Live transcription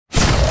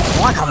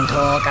Welcome to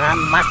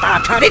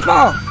Grandmaster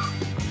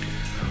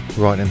Turismo!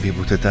 Right then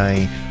people,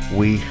 today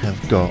we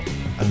have got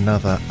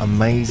another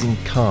amazing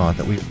car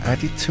that we've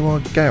added to our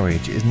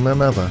garage. It is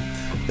none other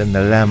than the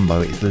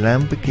Lambo. It's the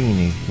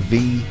Lamborghini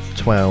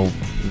V12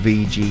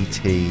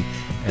 VGT,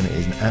 and it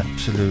is an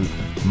absolute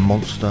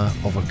monster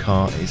of a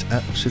car. It is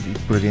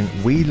absolutely brilliant.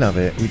 We love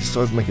it. We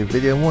decided to make a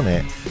video on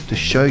it to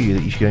show you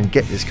that you should go and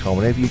get this car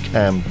whenever you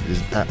can. It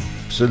is an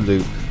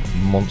absolute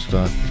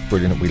monster. It's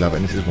brilliant. We love it,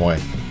 and this is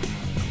why.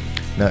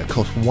 Now it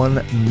costs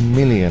 1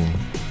 million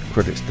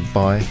credits to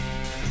buy,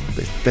 but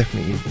it's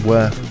definitely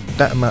worth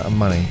that amount of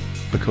money,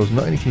 because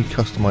not only can you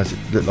customise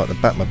it to look like the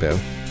Batmobile,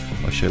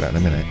 I'll show you that in a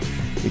minute,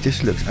 it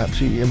just looks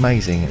absolutely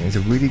amazing, and it's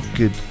a really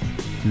good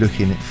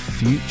looking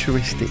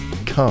futuristic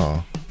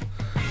car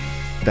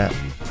that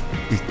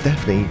is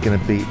definitely going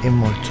to be in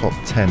my top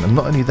 10. And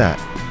not only that,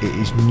 it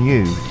is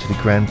new to the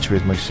Gran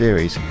Turismo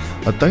series.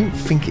 I don't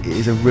think it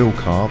is a real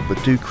car,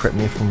 but do correct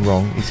me if I'm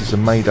wrong. This is a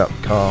made up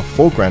car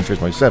for Gran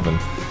Turismo 7,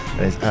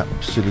 and it's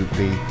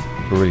absolutely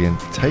brilliant.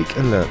 Take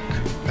a look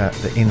at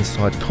the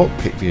inside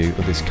cockpit view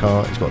of this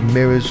car. It's got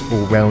mirrors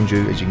all around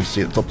you, as you can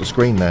see at the top of the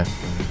screen there.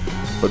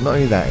 But not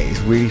only that, it is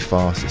really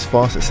fast. It's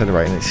fast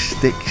accelerating. It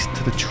sticks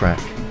to the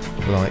track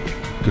like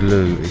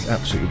glue. It's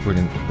absolutely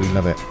brilliant. We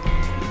love it.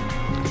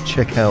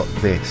 Check out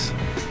this.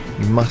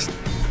 You must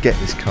get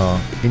this car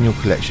in your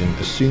collection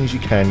as soon as you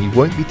can. You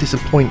won't be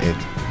disappointed.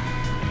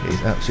 It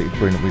is absolutely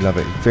brilliant. We love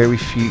it. Very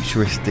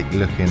futuristic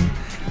looking,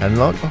 and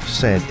like I've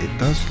said, it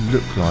does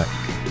look like,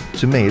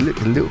 to me, it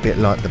looks a little bit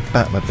like the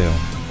Batmobile.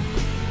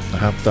 I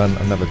have done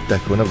another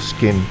deco, another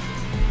skin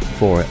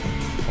for it.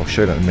 I'll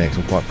show that in a minute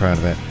because I'm quite proud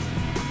of it.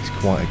 It's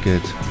quite a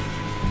good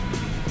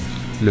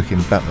looking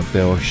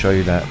Batmobile. I'll show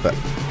you that, but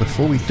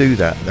before we do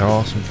that, there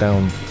are some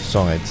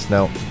downsides.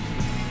 Now,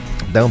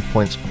 down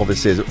points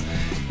obviously is,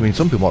 I mean,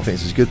 some people might think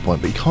this is a good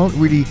point, but you can't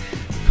really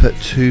put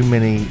too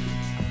many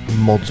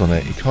mods on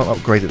it. You can't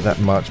upgrade it that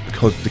much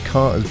because the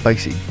car has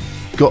basically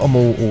got them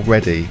all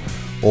already,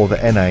 or the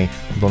NA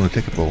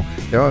non-applicable.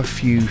 There are a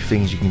few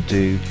things you can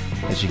do,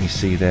 as you can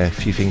see there, a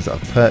few things that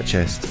I've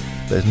purchased.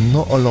 There's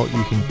not a lot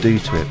you can do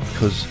to it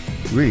because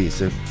really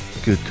it's a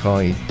good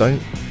car. You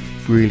don't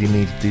really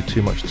need to do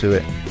too much to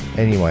it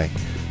anyway.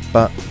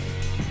 But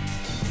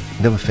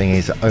the other thing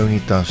is it only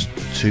does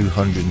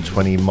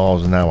 220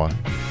 miles an hour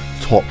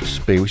top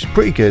speed, which is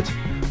pretty good,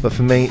 but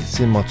for me it's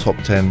in my top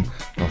 10.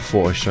 I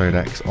thought I'd show you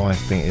that because I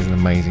think it's an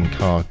amazing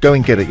car. Go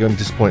and get it, you're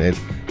disappointed.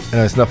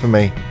 Anyway, it's enough for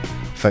me.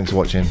 Thanks for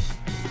watching.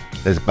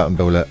 There's a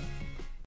Batmobile.